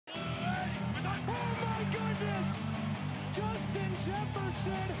goodness! Justin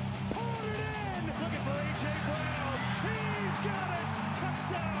Jefferson pulled it in! Looking for A.J. Brown. He's got it!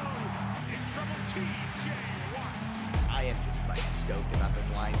 Touchdown! In trouble, T.J. Watts. I am just stoked about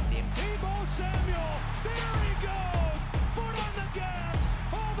this Lions team. Deebo Samuel, there he goes! Foot on the gas,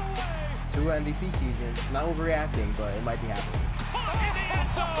 all the way! 2 MVP seasons. Not overreacting, but it might be happening. Caught in the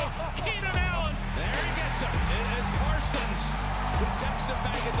end zone, Keenan Allen. There he gets him. It is Parsons who takes it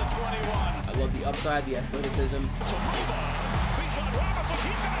back at the 21. I love the upside, the athleticism. Taruba, Bijan Robinson,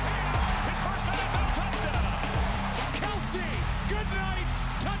 he's got a hand. His first NFL touchdown. Kelsey, good night,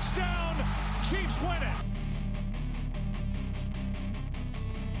 touchdown. Chiefs win it.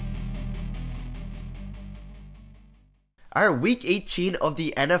 All right, week 18 of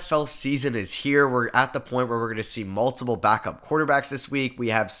the NFL season is here. We're at the point where we're going to see multiple backup quarterbacks this week. We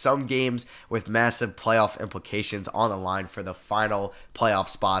have some games with massive playoff implications on the line for the final playoff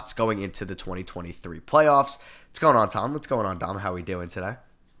spots going into the 2023 playoffs. What's going on, Tom? What's going on, Dom? How are we doing today?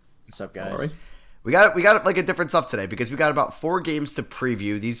 What's up, guys? All right. We got like a different stuff today because we got about 4 games to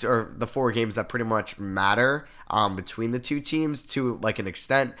preview. These are the 4 games that pretty much matter between the two teams to like an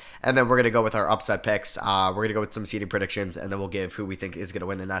extent. And then we're going to go with our upset picks. We're going to go with some seeding predictions, and then we'll give who we think is going to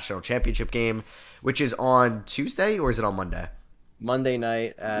win the national championship game, which is on Tuesday, or is it on Monday? Monday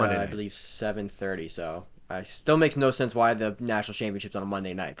night at, I believe, 7:30. So it still makes no sense why the national championship's on a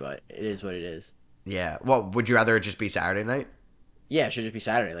Monday night, but it is what it is. Yeah. Well, would you rather it just be Saturday night? Yeah, it should just be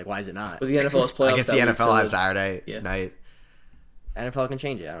Saturday. Like, why is it not? But the NFL's playoffs. I guess the NFL has Saturday night. NFL can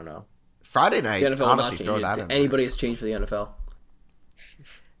change it. I don't know. Friday night. The NFL honestly, will throw not that change in it. Anybody has changed for the NFL.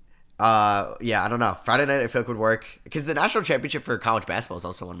 Yeah, I don't know. Friday night I feel like would work because the national championship for college basketball is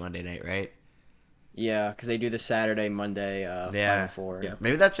also on Monday night, right? Yeah, because they do the Saturday, Monday, Final Four. Yeah.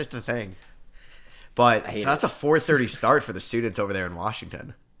 Maybe that's just the thing. But so that's a 4:30 start for the students over there in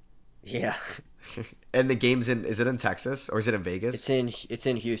Washington. Yeah. And the game's is it in Texas or is it in Vegas? It's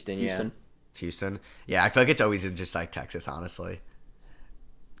in Houston. Yeah. It's Houston. Yeah, I feel like it's always in just like Texas, honestly.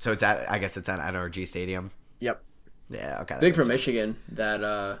 So I guess it's at NRG Stadium. Yep. Yeah. Okay. Big for Michigan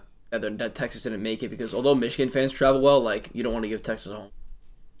that Texas didn't make it because although Michigan fans travel well, like you don't want to give Texas a home.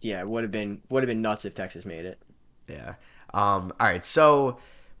 Yeah, it would have been nuts if Texas made it. Yeah. All right. So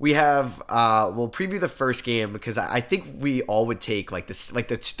we have we'll preview the first game because I think we all would take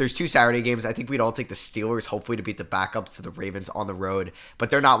there's 2 Saturday games. I think we'd all take the Steelers hopefully to beat the backups to the Ravens on the road, but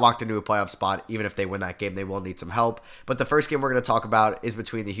they're not locked into a playoff spot. Even if they win that game, they will need some help. But the first game we're going to talk about is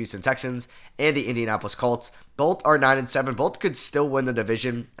between the Houston Texans and the Indianapolis Colts. Both are 9-7. Both could still win the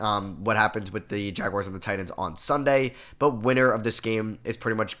division. What happens with the Jaguars and the Titans on Sunday, but winner of this game is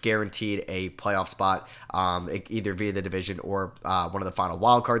pretty much guaranteed a playoff spot, either via the division or one of the final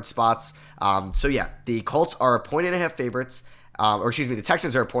wild card spots. So yeah, the Colts are 1.5 favorites, the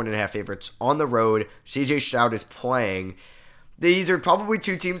Texans are 1.5 favorites on the road. CJ Stroud is playing. These are probably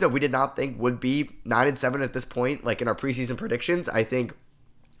 2 teams that we did not think would be 9-7 at this point. Like in our preseason predictions, I think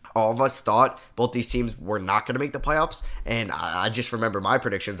all of us thought both these teams were not going to make the playoffs, and I just remember my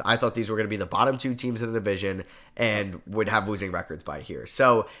predictions. I thought these were going to be the bottom 2 teams in the division and would have losing records by here.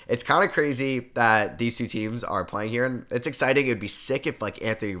 So it's kind of crazy that these 2 teams are playing here, and it's exciting. It'd be sick if like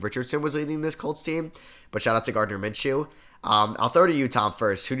Anthony Richardson was leading this Colts team, but shout out to Gardner Minshew. I'll throw to you, Tom,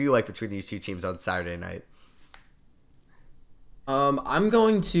 first. Who do you like between these 2 teams on Saturday night? I'm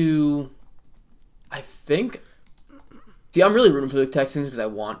going to, See, I'm really rooting for the Texans because I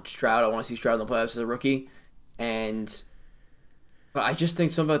want Stroud. I want to see Stroud in the playoffs as a rookie. But I just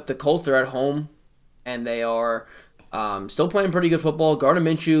think the Colts, they're at home, and they are still playing pretty good football. Gardner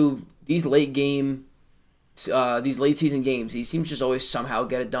Minshew, these late season games, he seems just always somehow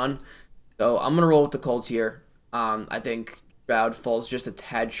get it done. So I'm going to roll with the Colts here. I think Stroud falls just a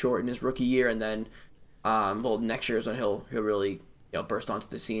tad short in his rookie year, and then next year is when he'll really burst onto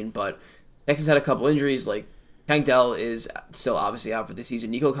the scene. But Texans had a couple injuries, like Tank Dell is still obviously out for the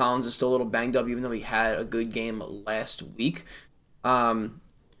season. Nico Collins is still a little banged up, even though he had a good game last week.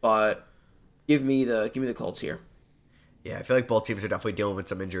 But give me the Colts here. Yeah, I feel like both teams are definitely dealing with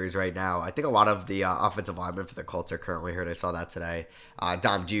some injuries right now. I think a lot of the offensive linemen for the Colts are currently hurt. I saw that today.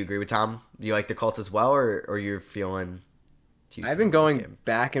 Dom, do you agree with Tom? Do you like the Colts as well, or you're feeling I've been going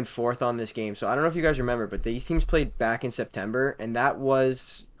back and forth on this game. So I don't know if you guys remember, but these teams played back in September, and that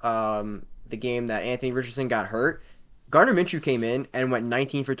was the game that Anthony Richardson got hurt. Gardner Minshew came in and went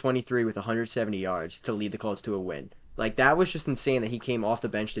 19 for 23 with 170 yards to lead the Colts to a win. Like, that was just insane that he came off the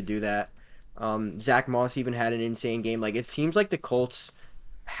bench to do that. Zach Moss even had an insane game. Like, it seems like the Colts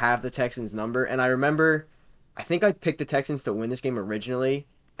have the Texans' number. And I remember, I think I picked the Texans to win this game originally,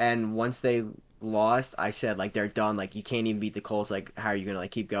 and once they lost, I said, like, they're done. Like, you can't even beat the Colts. Like, how are you going to,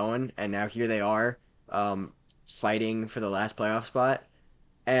 like, keep going? And now here they are. fighting for the last playoff spot.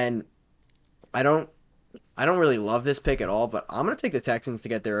 And I don't really love this pick at all, but I'm gonna take the Texans to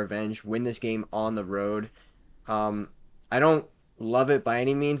get their revenge, win this game on the road. I don't love it by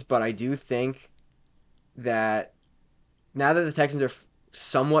any means, but I do think that now that the Texans are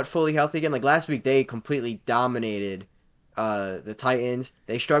somewhat fully healthy again, like last week they completely dominated the Titans.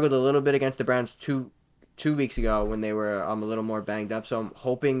 They struggled a little bit against the Browns two weeks ago when they were a little more banged up. So I'm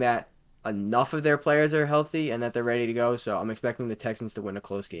hoping that enough of their players are healthy and that they're ready to go. So I'm expecting the Texans to win a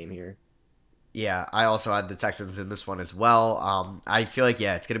close game here. Yeah, I also had the Texans in this one as well. I feel like,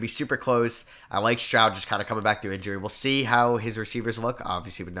 it's going to be super close. I like Stroud just kind of coming back through injury. We'll see how his receivers look.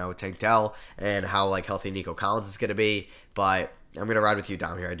 Obviously, we know Tank Dell and how healthy Nico Collins is going to be. But I'm going to ride with you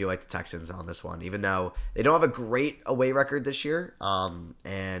down here. I do like the Texans on this one, even though they don't have a great away record this year.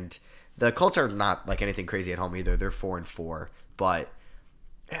 And the Colts are not anything crazy at home either. They're 4-4. But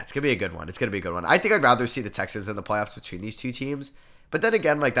it's going to be a good one. I think I'd rather see the Texans in the playoffs between these two teams. But then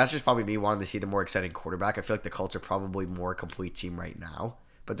again, that's just probably me wanting to see the more exciting quarterback. I feel like the Colts are probably more a complete team right now.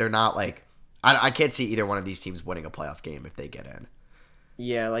 But they're not I can't see either one of these teams winning a playoff game if they get in.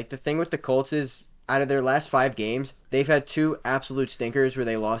 Yeah, the thing with the Colts is out of their last 5 games, they've had 2 absolute stinkers where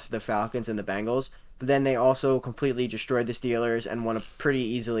they lost to the Falcons and the Bengals. But then they also completely destroyed the Steelers and won pretty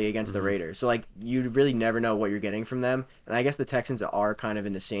easily against the Raiders. So, you really never know what you're getting from them. And I guess the Texans are kind of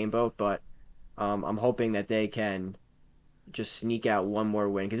in the same boat, but I'm hoping that they can just sneak out one more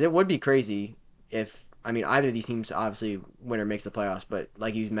win, because it would be crazy if either of these teams, obviously winner makes the playoffs, but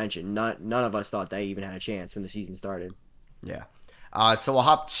like you mentioned, none of us thought they even had a chance when the season started. Yeah. So we'll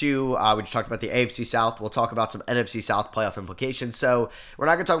hop to, we just talked about the AFC South. We'll talk about some NFC South playoff implications. So we're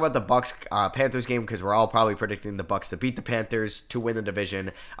not going to talk about the Bucs-Panthers game because we're all probably predicting the Bucs to beat the Panthers to win the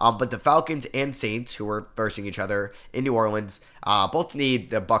division. But the Falcons and Saints, who are versing each other in New Orleans, both need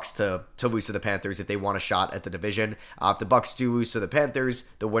the Bucs to lose to the Panthers if they want a shot at the division. If the Bucs do lose to the Panthers,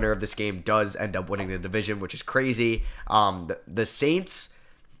 the winner of this game does end up winning the division, which is crazy. The Saints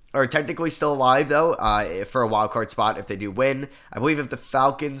are technically still alive, though, for a wild card spot if they do win. I believe if the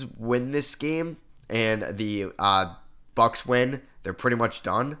Falcons win this game and the Bucs win, they're pretty much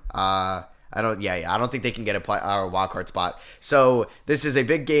done. I don't think they can get a wild card spot. So this is a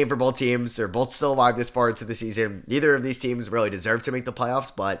big game for both teams. They're both still alive this far into the season. Neither of these teams really deserve to make the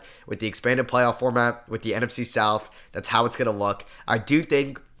playoffs, but with the expanded playoff format, with the NFC South, that's how it's going to look. I do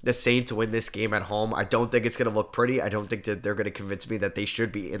think the Saints win this game at home. I don't think it's going to look pretty. I don't think that they're going to convince me that they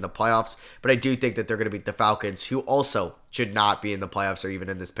should be in the playoffs, but I do think that they're going to beat the Falcons, who also should not be in the playoffs or even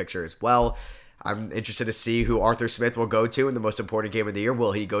in this picture as well. I'm interested to see who Arthur Smith will go to in the most important game of the year.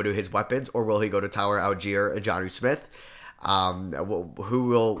 Will he go to his weapons, or will he go to Tyler Algier and Jonnu Smith? Who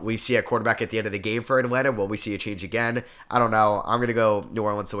will we see at quarterback at the end of the game for Atlanta? Will we see a change again? I don't know. I'm going to go New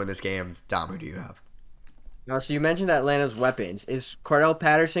Orleans to win this game. Dom, who do you have? Now, so you mentioned Atlanta's weapons. Is Cordell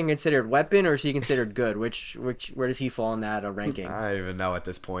Patterson considered weapon, or is he considered good? Where does he fall in that ranking? I don't even know at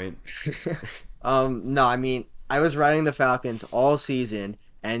this point. No, I was riding the Falcons all season,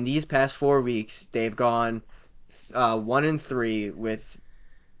 and these past 4 weeks they've gone 1-3 with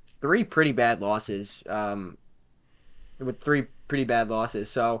 3 pretty bad losses.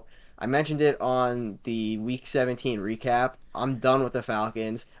 So I mentioned it on the Week 17 recap. I'm done with the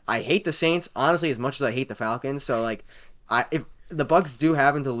Falcons. I hate the Saints, honestly, as much as I hate the Falcons. So, if the Bucs do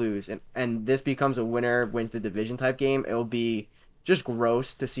happen to lose and this becomes a winner wins the division type game, it'll be just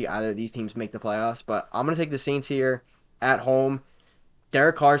gross to see either of these teams make the playoffs. But I'm going to take the Saints here at home.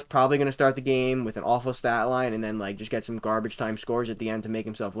 Derek Carr's probably going to start the game with an awful stat line and then just get some garbage time scores at the end to make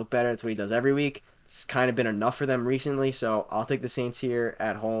himself look better. That's what he does every week. It's kind of been enough for them recently, so I'll take the Saints here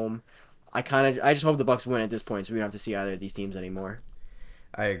at home. I just hope the Bucs win at this point, so we don't have to see either of these teams anymore.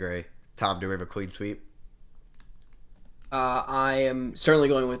 I agree. Tom, do we have a clean sweep? I am certainly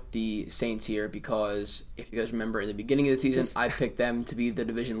going with the Saints here because if you guys remember in the beginning of the season, I picked them to be the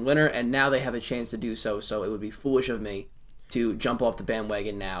division winner, and now they have a chance to do so. So it would be foolish of me to jump off the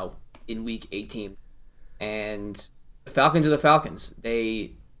bandwagon now in Week 18. And the Falcons are the Falcons.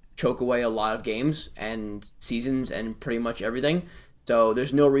 They choke away a lot of games and seasons and pretty much everything. So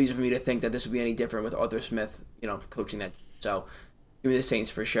there's no reason for me to think that this would be any different with Arthur Smith, coaching that team. So give me the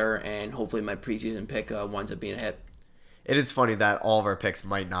Saints for sure, and hopefully my preseason pick winds up being a hit. It is funny that all of our picks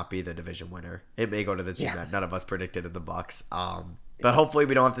might not be the division winner. It may go to the team that none of us predicted in the Bucs. But hopefully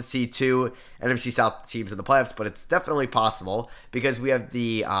we don't have to see 2 NFC South teams in the playoffs, but it's definitely possible because we have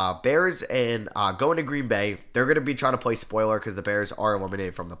the Bears and going to Green Bay. They're going to be trying to play spoiler because the Bears are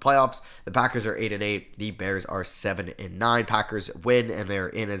eliminated from the playoffs. The Packers are 8-8. The Bears are 7-9. Packers win, and they're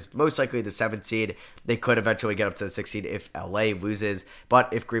in as most likely the 7th seed. They could eventually get up to the 6th seed if LA loses,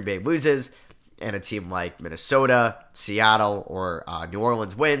 but if Green Bay loses, and a team like Minnesota, Seattle, or New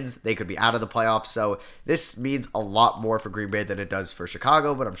Orleans wins, they could be out of the playoffs. So this means a lot more for Green Bay than it does for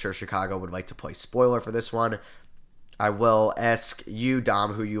Chicago, but I'm sure Chicago would like to play spoiler for this one. I will ask you,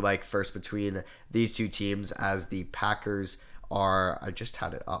 Dom, who you like first between these two teams, as the Packers are, I just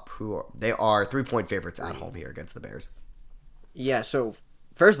had it up, they are 3-point favorites at home here against the Bears. Yeah, so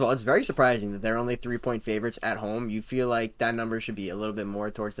first of all, it's very surprising that they're only 3-point favorites at home. You feel like that number should be a little bit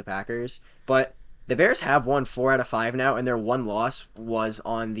more towards the Packers. But the Bears have won 4 out of 5 now, and their one loss was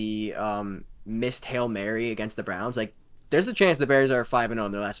on the missed Hail Mary against the Browns. Like, there's a chance the Bears are 5-0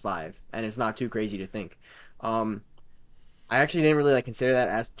 in their last 5, and it's not too crazy to think. I actually didn't really consider that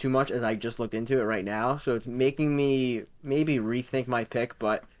as too much as I just looked into it right now, so it's making me maybe rethink my pick,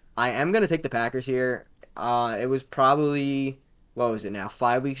 but I am going to take the Packers here. It was probably, what was it now,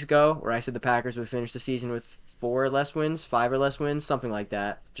 5 weeks ago, where I said the Packers would finish the season with 4 or less wins, 5 or less wins, something like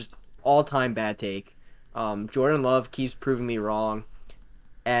that. Just all-time bad take. Jordan Love keeps proving me wrong,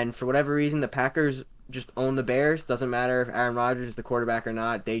 and for whatever reason, the Packers just own the Bears. Doesn't matter if Aaron Rodgers is the quarterback or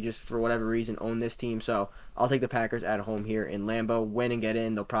not. They just, for whatever reason, own this team. So I'll take the Packers at home here in Lambeau. Win and get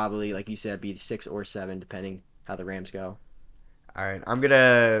in. They'll probably, like you said, be 6 or 7, depending how the Rams go. All right, I'm going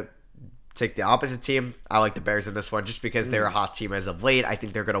to take the opposite team. I like the Bears in this one just because they're a hot team as of late. I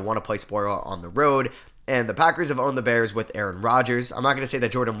think they're going to want to play spoiler on the road. And the Packers have owned the Bears with Aaron Rodgers. I'm not going to say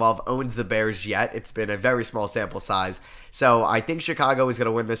that Jordan Love owns the Bears yet. It's been a very small sample size. So I think Chicago is going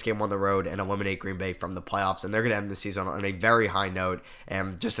to win this game on the road and eliminate Green Bay from the playoffs. And they're going to end the season on a very high note.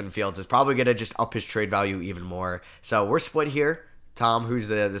 And Justin Fields is probably going to just up his trade value even more. So we're split here. Tom, who's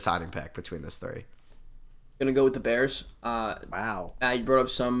the deciding pick between this three? Going to go with the Bears. Wow. You brought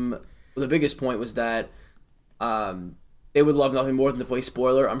up the biggest point was that they would love nothing more than to play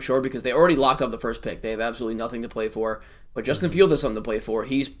spoiler, I'm sure, because they already locked up the first pick. They have absolutely nothing to play for. But Justin Fields has something to play for.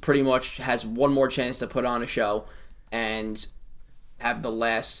 He's pretty much has one more chance to put on a show and have the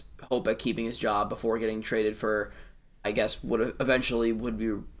last hope at keeping his job before getting traded for, I guess, would eventually would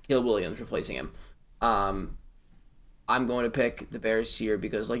be Caleb Williams replacing him. I'm going to pick the Bears here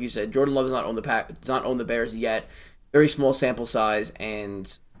because, like you said, Jordan Love does not own the Bears yet. Very small sample size,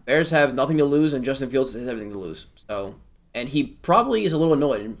 and Bears have nothing to lose, and Justin Fields has everything to lose. So. And he probably is a little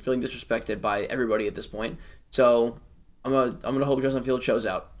annoyed and feeling disrespected by everybody at this point. So I'm gonna hope Justin Fields shows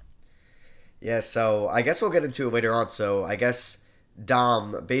out. Yeah, so I guess we'll get into it later on. So I guess,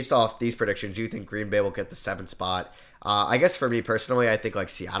 Dom, based off these predictions, you think Green Bay will get the 7th spot. I guess for me personally, I think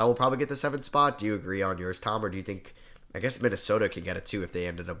Seattle will probably get the 7th spot. Do you agree on yours, Tom? Or do you think, I guess Minnesota can get it too if they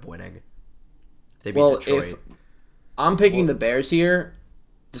ended up winning? If they beat Detroit. If I'm picking the Bears here,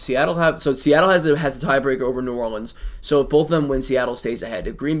 Seattle has the tiebreaker over New Orleans. So if both of them win, Seattle stays ahead.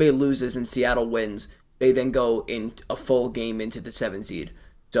 If Green Bay loses and Seattle wins, they then go in a full game into the 7th seed.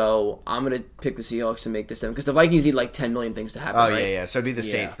 So I'm gonna pick the Seahawks to make this 7 because the Vikings need 10 million things to happen. Oh right? yeah. So it'd be the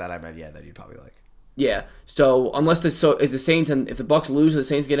Saints that I meant. Yeah, that you'd probably like. Yeah. So if the Saints and if the Bucks lose, the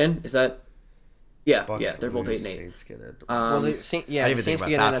Saints get in. Is that? Yeah. Bucks yeah. They're both 8-8. Saints get in. The Saints can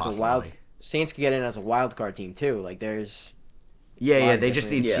get in as a wild. Saints can get in as a wild card team too. There's. Yeah, they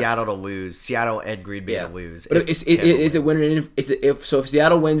just need Seattle to lose. Seattle and Green Bay to lose. But is it winning? If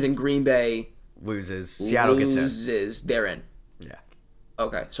Seattle wins and Green Bay loses, Seattle gets in. They're in. Yeah.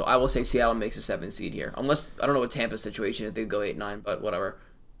 Okay, so I will say Seattle makes a 7th seed here, unless I don't know what Tampa's situation if they go 8-9, but whatever.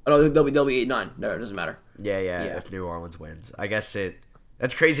 Oh, they'll be 8-9. No, it doesn't matter. Yeah. If New Orleans wins, I guess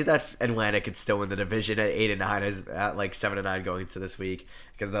That's crazy that Atlantic is still in the division at 8-9 as at 7-9 going into this week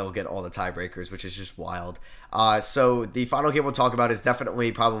because they'll get all the tiebreakers, which is just wild. So the final game we'll talk about is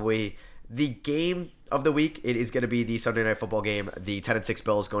definitely probably the game of the week. It is going to be the Sunday Night Football game. The 10-6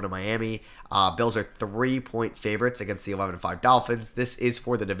 Bills going to Miami. Bills are 3-point favorites against the 11-5 Dolphins. This is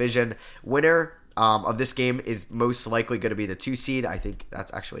for the division. Winner of this game is most likely going to be the 2 seed. I think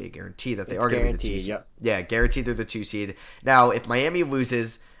that's actually a guarantee that they are going to be the 2 seed. Yep. Yeah, guaranteed they're the 2 seed. Now, if Miami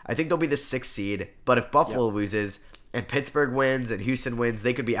loses, I think they'll be the 6 seed. But if Buffalo loses and Pittsburgh wins and Houston wins,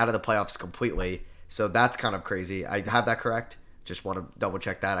 they could be out of the playoffs completely. So that's kind of crazy. I have that correct? Just want to double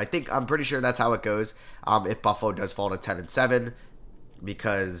check that. I'm pretty sure that's how it goes. If Buffalo does fall to 10-7,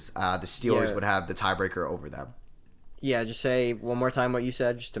 because the Steelers would have the tiebreaker over them. Yeah, just say one more time what you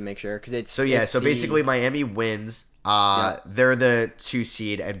said, just to make sure, because it's basically Miami wins. They're the 2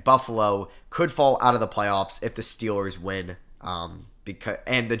 seed, and Buffalo could fall out of the playoffs if the Steelers win. And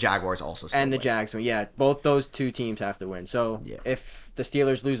the Jaguars also still and the win. Jags win. Yeah, both those 2 teams have to win. So if the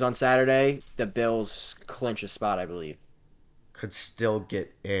Steelers lose on Saturday, the Bills clinch a spot, I believe. Could still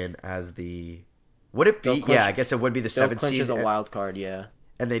get in as the. Would it be? Yeah, I guess it would be the 7th clinch seed. As a wild card, yeah.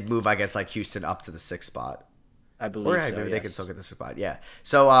 And they'd move, I guess, Houston up to the 6th spot. I believe or so. Maybe they can still get the spot. Yeah.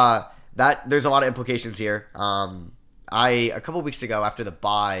 So there's a lot of implications here. A couple weeks ago after the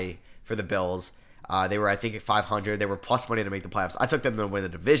bye for the Bills, they were, I think, at 500. They were plus money to make the playoffs. I took them to win the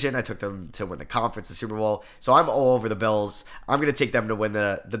division. I took them to win the conference, the Super Bowl. So I'm all over the Bills. I'm going to take them to win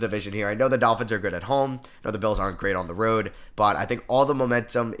the division here. I know the Dolphins are good at home. I know the Bills aren't great on the road. But I think all the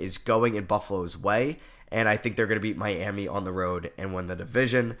momentum is going in Buffalo's way. And I think they're going to beat Miami on the road and win the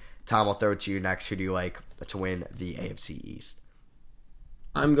division. Tom, I'll throw it to you next. Who do you like to win the AFC East?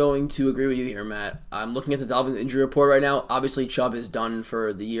 I'm going to agree with you here, Matt. I'm looking at the Dolphins injury report right now. Obviously, Chubb is done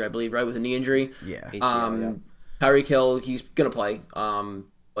for the year, I believe, right, with a knee injury. Yeah. Tyreek Hill, he's going to play,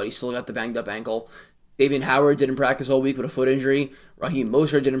 but he's still got the banged-up ankle. Davian Howard didn't practice all week with a foot injury. Raheem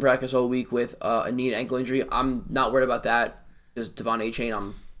Mostert didn't practice all week with a knee and ankle injury. I'm not worried about that. Just Devon A-Chain,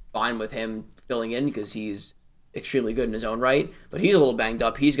 I'm fine with him filling in because he's extremely good in his own right, but he's a little banged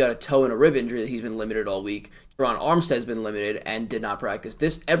up. He's got a toe and a rib injury that he's been limited all week. Teron Armstead's been limited and did not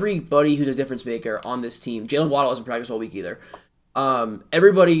practice. Everybody who's a difference maker on this team, Jalen Waddle hasn't practiced all week either.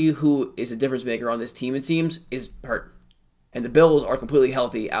 Everybody who is a difference maker on this team, it seems, is hurt. And the Bills are completely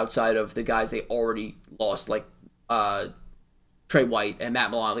healthy outside of the guys they already lost, like Trey White and Matt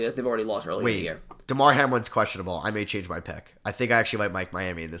Milano. They've already lost earlier in the year. DeMar Hamlin's questionable. I may change my pick. I think I actually might Mike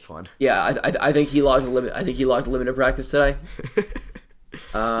Miami in this one. Yeah, I think he logged a limit. I think he logged a limited practice today.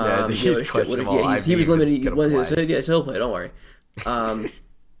 Yeah, I think he's questionable. He was limited. So he'll play. Don't worry.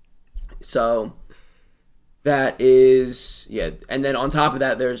 So that is and then on top of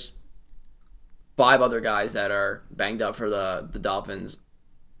that, there's 5 other guys that are banged up for the Dolphins,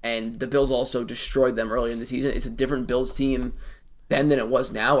 and the Bills also destroyed them early in the season. It's a different Bills team then than it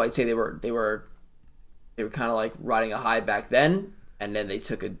was now. I'd say they were kind of like riding a high back then, and then they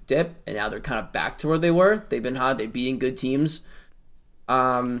took a dip, and now they're kind of back to where they were. They've been hot. They're beating good teams.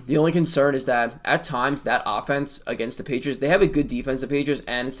 The only concern is that at times that offense against the Patriots, they have a good defense, the Patriots,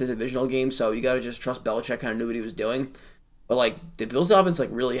 and it's a divisional game, so you got to just trust Belichick kind of knew what he was doing. But like the Bills offense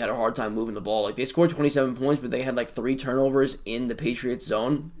really had a hard time moving the ball. Like they scored 27 points, but they had 3 turnovers in the Patriots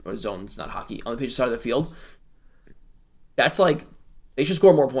zone. Or zone, it's not hockey, on the Patriots side of the field. That's they should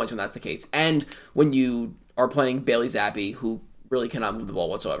score more points when that's the case. And when you are playing Bailey Zappi, who really cannot move the ball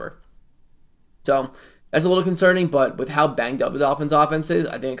whatsoever. So that's a little concerning, but with how banged up the Dolphins' offense is,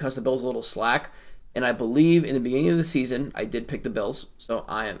 I think it cuts the Bills a little slack. And I believe in the beginning of the season, I did pick the Bills. So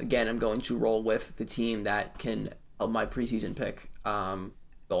I'm going to roll with the team that can help my preseason pick go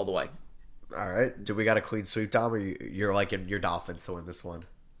all the way. All right. Do we got a clean sweep, Tom, or you're liking your Dolphins to win this one?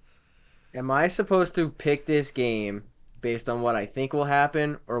 Am I supposed to pick this game based on what I think will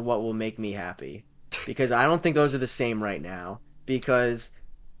happen or what will make me happy? Because I don't think those are the same right now. Because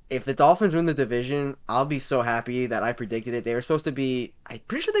if the Dolphins win the division, I'll be so happy that I predicted it. They were supposed to be, I'm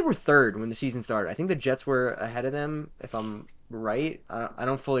pretty sure they were 3rd when the season started. I think the Jets were ahead of them, if I'm right. I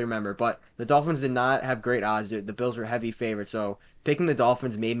don't fully remember. But the Dolphins did not have great odds. The Bills were heavy favorites. So picking the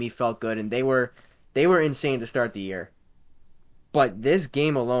Dolphins made me felt good. And they were insane to start the year. But this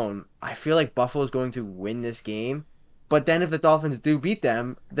game alone, I feel like Buffalo's going to win this game. But then if the Dolphins do beat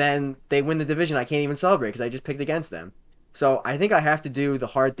them, then they win the division. I can't even celebrate because I just picked against them. So I think I have to do the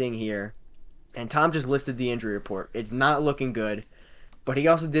hard thing here. And Tom just listed the injury report. It's not looking good. But he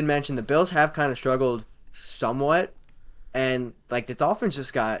also did mention the Bills have kind of struggled somewhat. And the Dolphins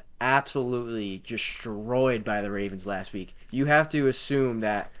just got absolutely destroyed by the Ravens last week. You have to assume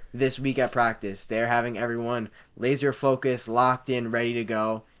that this week at practice, they're having everyone laser focused, locked in, ready to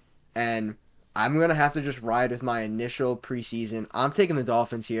go. And I'm going to have to just ride with my initial preseason. I'm taking the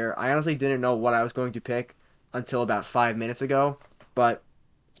Dolphins here. I honestly didn't know what I was going to pick until about 5 minutes ago. But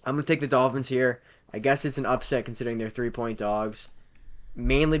I'm going to take the Dolphins here. I guess it's an upset considering they're 3-point dogs.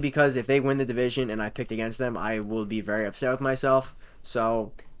 Mainly because if they win the division and I picked against them, I will be very upset with myself.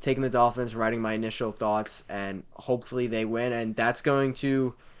 So taking the Dolphins, writing my initial thoughts, and hopefully they win. And that's going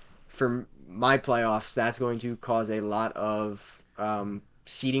to, for my playoffs, that's going to cause a lot of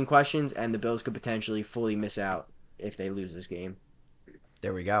seeding questions, and the Bills could potentially fully miss out if they lose this game.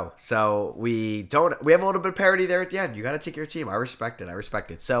 There we go. So we have a little bit of parity there at the end. You got to take your team. I respect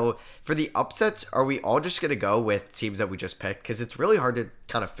it. So for the upsets, are we all just going to go with teams that we just picked? Because it's really hard to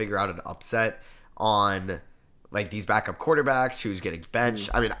kind of figure out an upset on these backup quarterbacks, who's getting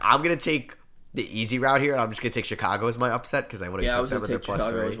benched. I mean, I'm going to take the easy route here, and I'm just going to take Chicago as my upset because I would have took them at their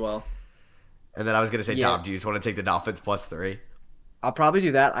 +3 as well. And then I was going to say, Dom, do you just want to take the Dolphins +3? I'll probably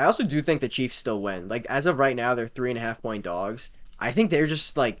do that. I also do think the Chiefs still win. As of right now, they're 3.5-point dogs. I think they're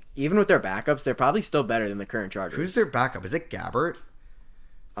just even with their backups, they're probably still better than the current Chargers. Who's their backup? Is it Gabbert?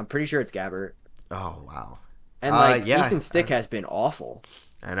 I'm pretty sure it's Gabbert. Oh, wow. And Easton Stick has been awful.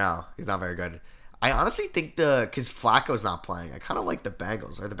 I know. He's not very good. I honestly think because Flacco's not playing, I kind of like the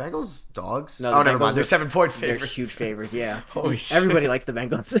Bengals. Are the Bengals dogs? No, never mind. They're 7-point favorites. They're huge favorites. Yeah. Holy shit. Everybody likes the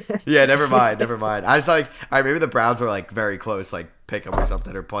Bengals. Yeah, never mind. I was like, all right, maybe the Browns were like very close, like pick them or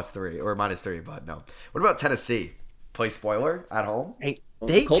something, or +3 or -3, but no. What about Tennessee? Play spoiler at home? Hey,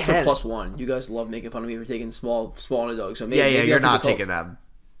 The Colts are +1. You guys love making fun of me for taking small underdogs. So maybe you're I'll not take taking the them.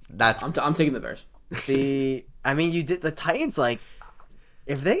 That's I'm taking the Bears. You did the Titans like.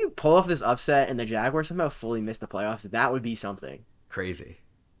 If they pull off this upset and the Jaguars somehow fully miss the playoffs, that would be something crazy.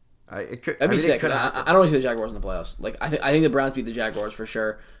 That'd be sick. I don't want to see the Jaguars in the playoffs. Like I think the Browns beat the Jaguars for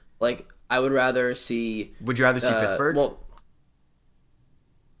sure. Like I would rather see. Would you rather see Pittsburgh? Well,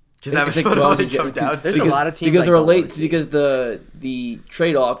 because that was what it would come down to. There's a lot of teams because they're late. Because the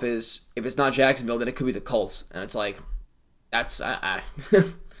trade off is if it's not Jacksonville, then it could be the Colts, and it's like that's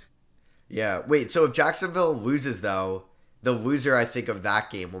Yeah. Wait. So if Jacksonville loses, though, the loser I think of that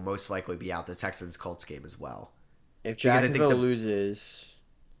game will most likely be out the Texans Colts game as well. If Jacksonville loses,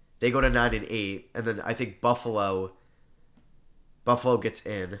 they go to 9-8, and then I think Buffalo gets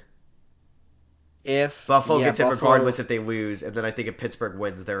in. If Buffalo gets in regardless if they lose, and then I think if Pittsburgh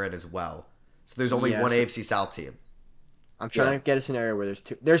wins, they're in as well. So there's only one AFC South team. I'm trying to get a scenario where there's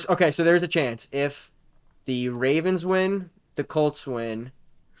two. So there's a chance if the Ravens win, the Colts win.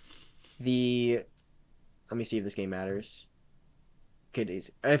 Let me see if this game matters. Okay,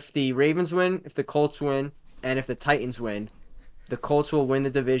 if the Ravens win, if the Colts win, and if the Titans win, the Colts will win the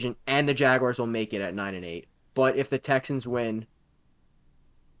division, and the Jaguars will make it at 9-8. But if the Texans win,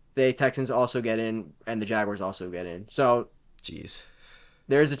 the Texans also get in, and the Jaguars also get in. So, jeez,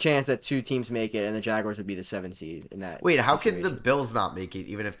 there's a chance that two teams make it, and the Jaguars would be the 7th seed in that. Wait, how can the Bills not make it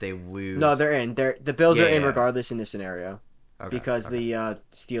even if they lose? No, they're in. The Bills are in regardless in this scenario, because the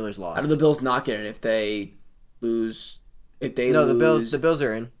Steelers lost. How do the Bills not get in if they lose? If they lose... the Bills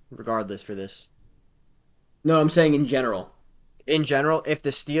are in regardless for this. No, I'm saying in general. In general, if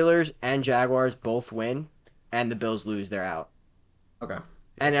the Steelers and Jaguars both win, and the Bills lose, they're out. Okay.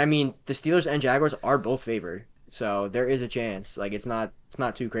 And I mean, the Steelers and Jaguars are both favored, so there is a chance. Like it's not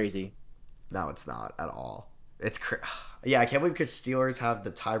too crazy. No, it's not at all. It's I can't believe because Steelers have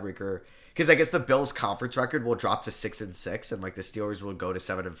the tiebreaker. Because I guess the Bills' conference record will drop to 6-6, and like the Steelers will go to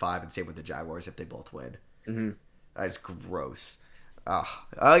 7-5, and same with the Jaguars if they both win. Mm-hmm. That's gross. I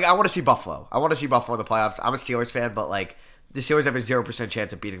want to see Buffalo. I want to see Buffalo in the playoffs. I'm a Steelers fan, but like the Steelers have a 0%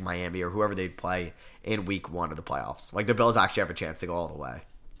 chance of beating Miami or whoever they play in Week 1 of the playoffs. Like the Bills actually have a chance to go all the way.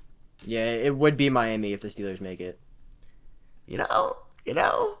 Yeah, it would be Miami if the Steelers make it. I don't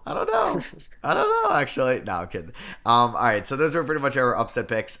know. I don't know, actually. No, I'm kidding. All right, so those are pretty much our upset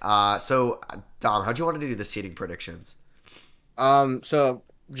picks. So, Dom, how'd you want to do the seeding predictions? So I'm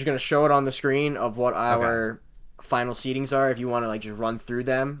just going to show it on the screen of what our final seedings are if you want to like just run through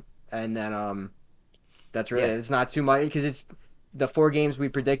them. And then that's really it's not too much because it's the 4 games we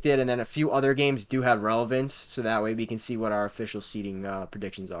predicted and then a few other games do have relevance. So that way we can see what our official seeding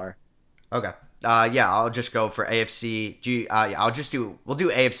predictions are. Okay. I'll just go for AFC. We'll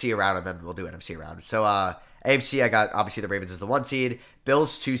do AFC around and then we'll do NFC around. So, AFC, I got obviously the Ravens as the 1 seed.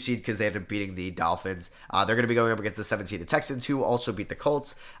 Bills 2 seed because they ended up beating the Dolphins. They're going to be going up against the 7 seeded Texans who also beat the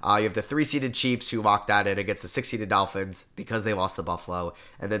Colts. You have the 3 seeded Chiefs who locked that in against the 6 seeded Dolphins because they lost to Buffalo.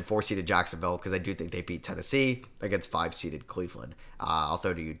 And then 4 seeded Jacksonville because I do think they beat Tennessee against 5 seeded Cleveland. I'll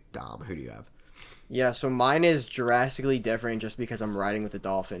throw to you, Dom. Who do you have? Yeah, so mine is drastically different just because I'm riding with the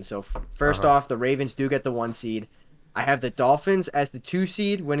Dolphins. So first off, the Ravens do get the 1 seed. I have the Dolphins as the 2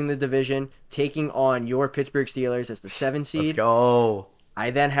 seed, winning the division, taking on your Pittsburgh Steelers as the 7 seed. Let's go.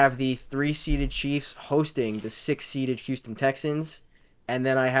 I then have the 3 seeded Chiefs hosting the 6 seeded Houston Texans. And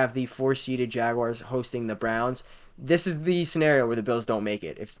then I have the 4 seeded Jaguars hosting the Browns. This is the scenario where the Bills don't make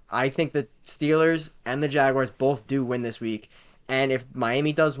it. If I think the Steelers and the Jaguars both do win this week, and if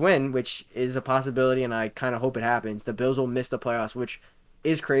Miami does win, which is a possibility and I kind of hope it happens, the Bills will miss the playoffs, which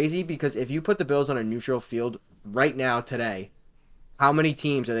is crazy because if you put the Bills on a neutral field right now, today, how many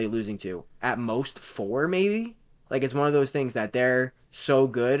teams are they losing to? At most 4, maybe? Like, it's one of those things that they're so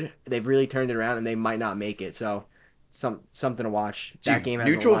good, they've really turned it around, and they might not make it. So, something to watch. Dude, that game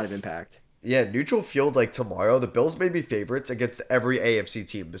has a lot of impact. Yeah, neutral field like tomorrow, the Bills may be favorites against every AFC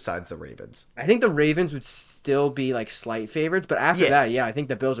team besides the Ravens. I think the Ravens would still be, like, slight favorites, but after that, I think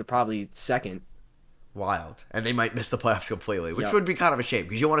the Bills are probably second. Wild. And they might miss the playoffs completely, which would be kind of a shame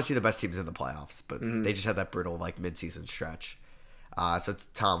because you want to see the best teams in the playoffs, but they just had that brutal like mid-season stretch. So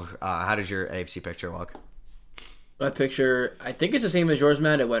Tom, how does your AFC picture look? My picture, I think it's the same as yours,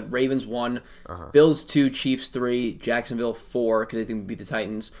 man. It went Ravens 1, Bills 2, Chiefs 3, Jacksonville 4 because they think we beat the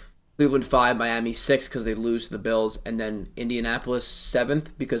Titans. Cleveland 5, Miami 6 because they lose to the Bills, and then Indianapolis 7th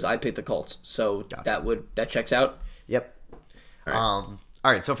because I picked the Colts. So Gotcha. that checks out. Yep. All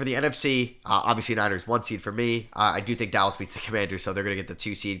right, so for the NFC, obviously Niners 1 seed for me. I do think Dallas beats the Commanders, so they're going to get the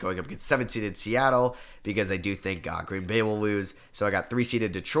 2 seed going up against 7 seeded Seattle because I do think Green Bay will lose. So I got 3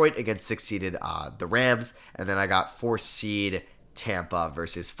 seeded Detroit against 6 seeded the Rams, and then I got 4 seed Tampa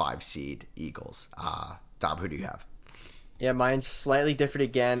versus 5 seed Eagles. Dom, who do you have? Yeah, mine's slightly different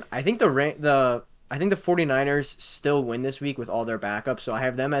again. I think the 49ers still win this week with all their backups, so I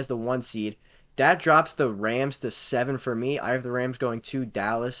have them as the 1 seed. That drops the Rams to 7 for me. I have the Rams going to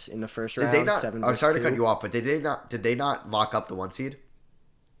Dallas in the first round. Did they not? 7 I'm sorry to versus cut 2. you off, but did they not lock up the 1 seed?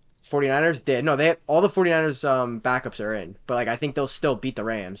 49ers did. No, all the 49ers backups are in, but I think they'll still beat the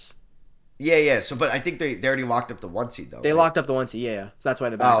Rams. Yeah. So, but I think they already locked up the 1 seed though. They right? locked up the 1 seed. Yeah. So that's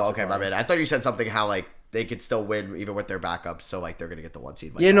why the backups. Oh, okay, are my playing. bad. I thought you said something how they could still win even with their backups, so they're gonna get the 1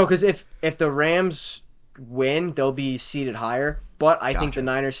 seed. Yeah, no, because if the Rams win, they'll be seeded higher. But I think Gotcha. the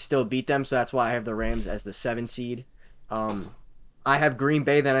Niners still beat them, so that's why I have the Rams as the 7 seed. I have Green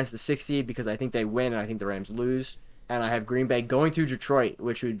Bay then as the 6 seed because I think they win and I think the Rams lose. And I have Green Bay going to Detroit,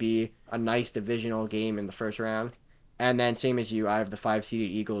 which would be a nice divisional game in the first round. And then same as you, I have the 5 seeded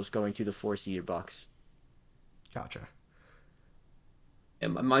Eagles going to the 4 seeded Bucks. Gotcha.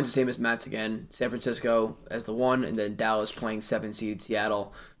 And mine's the same as Matt's again. San Francisco as the 1, and then Dallas playing 7 seeded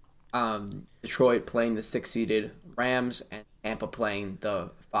Seattle. Detroit playing the 6 seeded Rams, and Tampa playing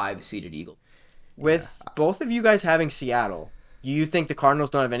the 5 seeded Eagles. With both of you guys having Seattle, do you think the Cardinals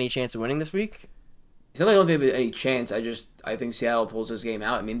don't have any chance of winning this week? It's not like I don't think they have any chance. I think Seattle pulls this game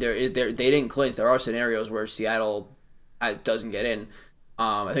out. I mean, they didn't clinch. There are scenarios where Seattle doesn't get in.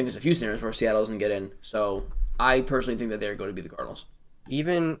 I think there's a few scenarios where Seattle doesn't get in. So I personally think that they're going to be the Cardinals.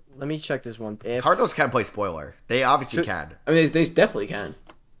 Even let me check this one. Cardinals can play spoiler. They obviously can. I mean, they definitely can.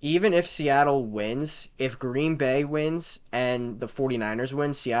 Even if Seattle wins, if Green Bay wins and the 49ers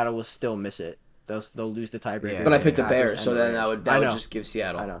win, Seattle will still miss it. They'll lose the tiebreaker. Yeah, but I picked the Packers Bears, and so the then Rams. that would just give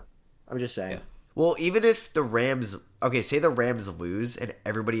Seattle. I know. I'm just saying. Yeah. Well, even if the Rams, say the Rams lose and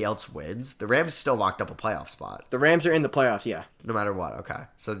everybody else wins, the Rams still locked up a playoff spot. The Rams are in the playoffs, yeah. No matter what. Okay.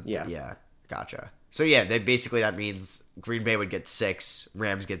 So, Yeah. Gotcha. So, yeah, that means Green Bay would get 6,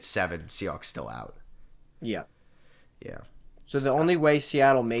 Rams get 7, Seahawks still out. Yeah. Yeah. So the only way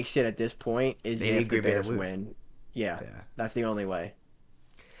Seattle makes it at this point is They need if the Green Bay to Bears lose. win. Yeah. Yeah. That's the only way.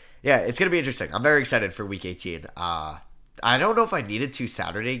 Yeah, it's going to be interesting. I'm very excited for Week 18. I don't know if I needed 2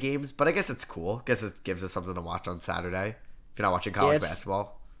 Saturday games, but I guess it's cool. I guess it gives us something to watch on Saturday if you're not watching college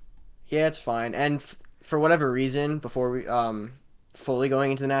basketball. Yeah, it's fine. And for whatever reason, before we fully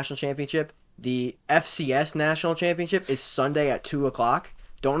going into the national championship, the FCS national championship is Sunday at 2:00.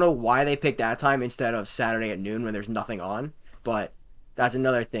 Don't know why they picked that time instead of Saturday at noon when there's nothing on, but that's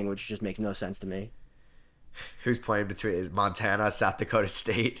another thing which just makes no sense to me. Who's playing between is Montana, South Dakota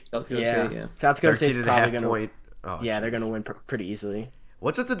State? South Dakota State, yeah. South Dakota State's 13 and a half probably going to point. Oh, yeah, they're jeez. going to win pretty easily.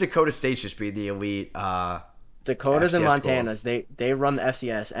 What's with the Dakota States just being the elite? Dakotas and FCS Montanas, they run the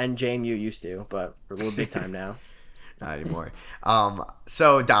FCS, and JMU used to, but we're big time now. Not anymore.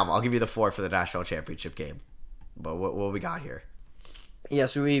 So, Dom, I'll give you the floor for the national championship game. But what we got here? Yeah,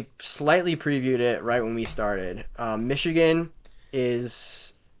 so we slightly previewed it right when we started. Michigan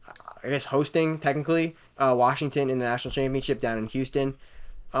is, I guess, hosting, technically, Washington in the national championship down in Houston.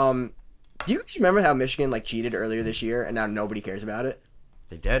 Do you guys remember how Michigan, cheated earlier this year, and now nobody cares about it?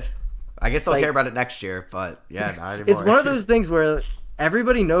 They did. I guess they'll care about it next year, but yeah, not anymore. It's one of those things where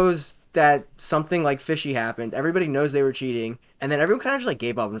everybody knows that something fishy happened. Everybody knows they were cheating, and then everyone kind of just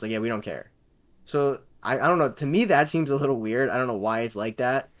gave up and was like, yeah, we don't care. So I don't know. To me, that seems a little weird. I don't know why it's like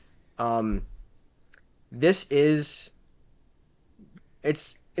that. This is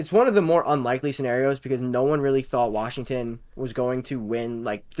it's one of the more unlikely scenarios because no one really thought Washington was going to win.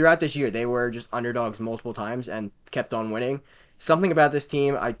 Throughout this year, they were just underdogs multiple times and kept on winning. Something about this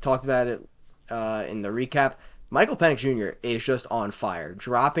team, I talked about it in the recap. Michael Penix Jr. is just on fire,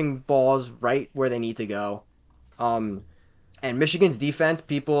 dropping balls right where they need to go. And Michigan's defense,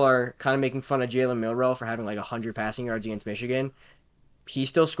 people are kind of making fun of Jalen Milroe for having 100 passing yards against Michigan. He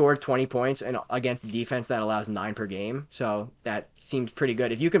still scored 20 points and against the defense that allows 9 per game. So that seems pretty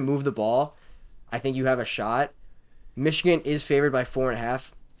good. If you can move the ball, I think you have a shot. Michigan is favored by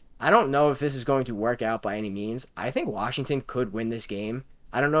 4.5. I don't know if this is going to work out by any means. I think Washington could win this game.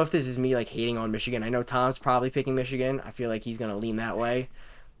 I don't know if this is me hating on Michigan. I know Tom's probably picking Michigan. I feel like he's going to lean that way.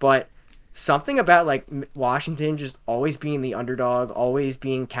 But something about Washington just always being the underdog, always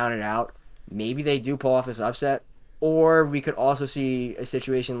being counted out. Maybe they do pull off this upset. Or we could also see a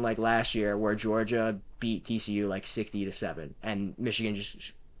situation like last year where Georgia beat TCU 60-7 and Michigan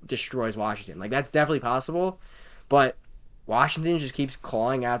just destroys Washington. Like, that's definitely possible, but Washington just keeps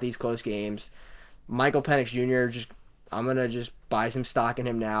clawing out these close games. Michael Penix Jr., I'm going to just buy some stock in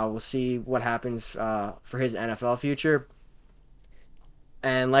him now. We'll see what happens for his NFL future.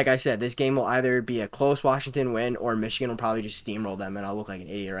 And like I said, this game will either be a close Washington win or Michigan will probably just steamroll them, and I'll look like an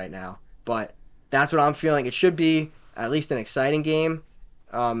idiot right now. But that's what I'm feeling. It should be at least an exciting game.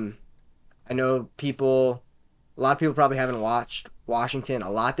 I know a lot of people probably haven't watched Washington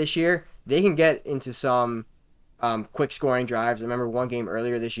a lot this year. They can get into some quick scoring drives. I remember one game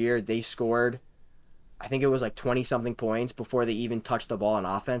earlier this year, they scored, I think it was like 20-something points before they even touched the ball on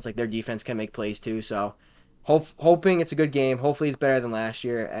offense. Like, their defense can make plays too, so hoping it's a good game. Hopefully it's better than last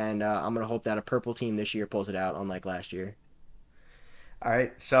year, and I'm going to hope that a purple team this year pulls it out, unlike last year. All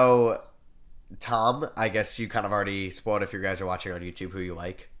right, so Tom, I guess you kind of already spoiled if you guys are watching on YouTube who you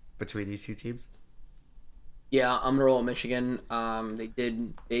like between these two teams. Yeah, I'm gonna roll with Michigan.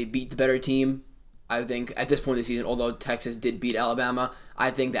 They beat the better team. I think at this point in the season, although Texas did beat Alabama,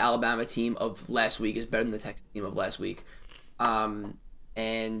 I think the Alabama team of last week is better than the Texas team of last week.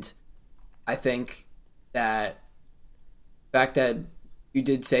 And I think that the fact that you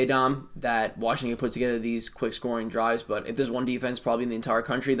did say, Dom, that Washington put together these quick scoring drives, but if there's one defense probably in the entire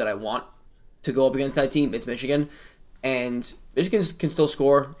country that I want to go up against that team, it's Michigan. And Michigan can still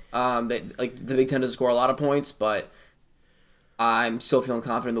score. The Big Ten doesn't score a lot of points, but I'm still feeling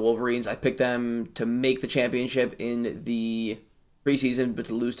confident in the Wolverines. I picked them to make the championship in the preseason, but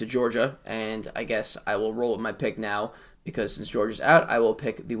to lose to Georgia. And I guess I will roll with my pick now because since Georgia's out, I will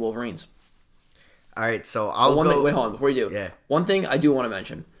pick the Wolverines. All right, so I'll go. Wait, hold on. Before you do, one thing I do want to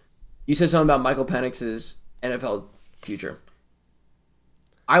mention. You said something about Michael Penix's NFL future.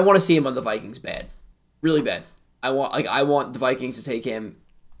 I want to see him on the Vikings bad. Really bad. I want the Vikings to take him,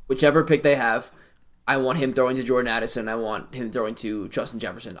 whichever pick they have. I want him throwing to Jordan Addison. I want him throwing to Justin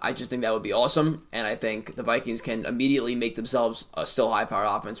Jefferson. I just think that would be awesome, and I think the Vikings can immediately make themselves a still high-powered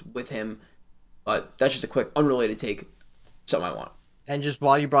offense with him. But that's just a quick, unrelated take. Something I want. And just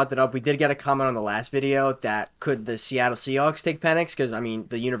while you brought that up, we did get a comment on the last video that could the Seattle Seahawks take Penix? Because, I mean,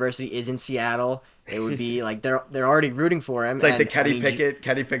 the university is in Seattle. It would be like they're already rooting for him. It's like the Kenny Pickett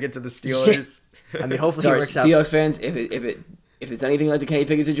to the Steelers. I mean, hopefully it works out. Seahawks fans, if it's anything like the Kenny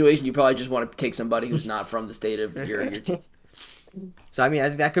Pickett situation, you probably just want to take somebody who's not from the state of your team. So, I mean, I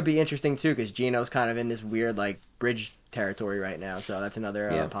think that could be interesting, too, because Gino's kind of in this weird, like, bridge territory right now. So that's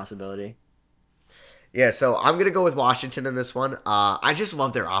another possibility. Yeah, so I'm going to go with Washington in this one. I just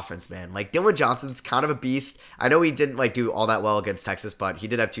love their offense, man. Like, Dylan Johnson's kind of a beast. I know he didn't, do all that well against Texas, but he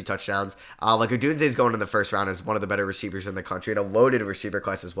did have 2 touchdowns. Odunze's going in the first round as one of the better receivers in the country, and a loaded receiver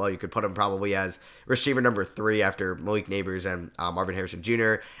class as well. You could put him probably as receiver number 3 after Malik Neighbors and Marvin Harrison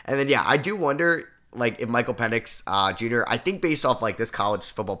Jr. And then, I do wonder, if Michael Penix Jr., I think based off, this college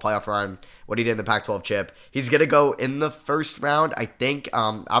football playoff run, what he did in the Pac-12 chip, he's going to go in the first round, I think.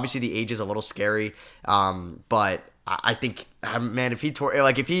 Obviously, the age is a little scary, but I think, man, if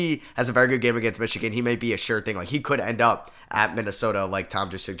he has a very good game against Michigan, he may be a sure thing. He could end up at Minnesota, like Tom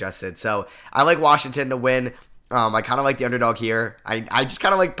just suggested. So I like Washington to win. I kind of like the underdog here. I just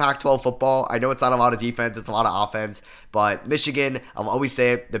kind of like Pac-12 football. I know it's not a lot of defense, it's a lot of offense, but Michigan, I'll always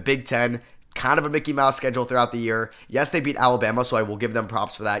say it, the Big Ten, kind of a Mickey Mouse schedule throughout the year. Yes, they beat Alabama, so I will give them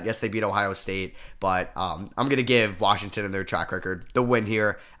props for that. Yes, they beat Ohio State, but I'm going to give Washington and their track record the win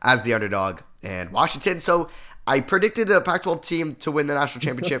here as the underdog. And Washington, so I predicted a Pac-12 team to win the national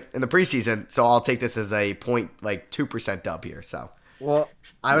championship in the preseason, so I'll take this as a 2% dub here. So, well,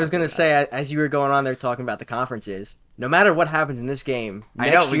 I was going to say, as you were going on there talking about the conferences, no matter what happens in this game,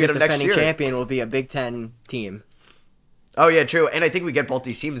 next year's defending champion will be a Big Ten team. Oh, yeah, true. And I think we get both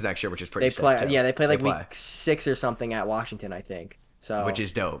these teams next year, which is pretty sick, too. Yeah, they play week 6 or something at Washington, I think. So, which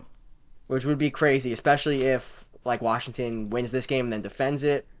is dope. Which would be crazy, especially if, Washington wins this game and then defends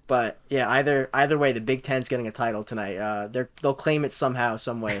it. But, yeah, either way, the Big Ten's getting a title tonight. They'll claim it somehow,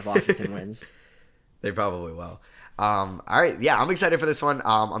 some way if Washington wins. They probably will. All right, yeah, I'm excited for this one.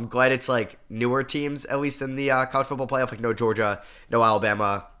 I'm glad it's, newer teams, at least in the college football playoff. No Georgia, no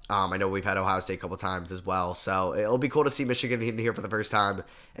Alabama. I know we've had Ohio State a couple times as well, so it'll be cool to see Michigan in here for the first time.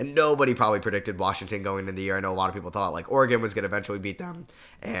 And nobody probably predicted Washington going into the year. I know a lot of people thought Oregon was going to eventually beat them,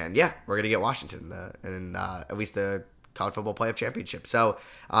 and yeah, we're going to get Washington in at least the college football playoff championship. So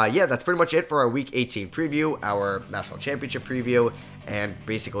that's pretty much it for our Week 18 preview, our national championship preview, and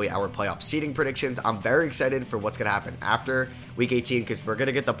basically our playoff seeding predictions. I'm very excited for what's going to happen after Week 18 because we're going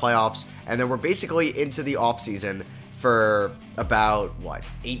to get the playoffs, and then we're basically into the offseason for about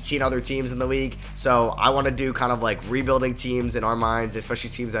 18 other teams in the league. So I want to do kind of like rebuilding teams in our minds,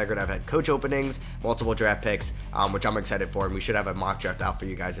 especially teams that are going to have head coach openings, multiple draft picks, which I'm excited for, and we should have a mock draft out for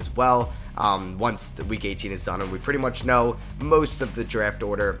you guys as well once the week 18 is done and we pretty much know most of the draft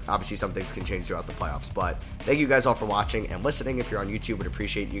order. Obviously some things can change throughout the playoffs, but thank you guys all for watching and listening. If you're on YouTube, would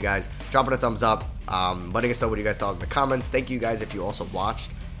appreciate you guys dropping a thumbs up, letting us know what you guys thought in the comments. Thank you guys if you also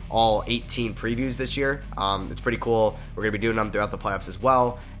watched all 18 previews this year. It's pretty cool. We're going to be doing them throughout the playoffs as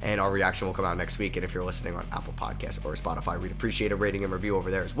well, and our reaction will come out next week. And if you're listening on Apple Podcasts or Spotify, we'd appreciate a rating and review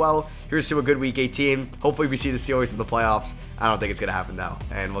over there as well. Here's to a good week 18. Hopefully we see the Steelers in the playoffs. I don't think it's going to happen though,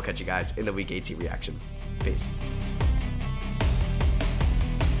 and we'll catch you guys in the week 18 reaction. Peace.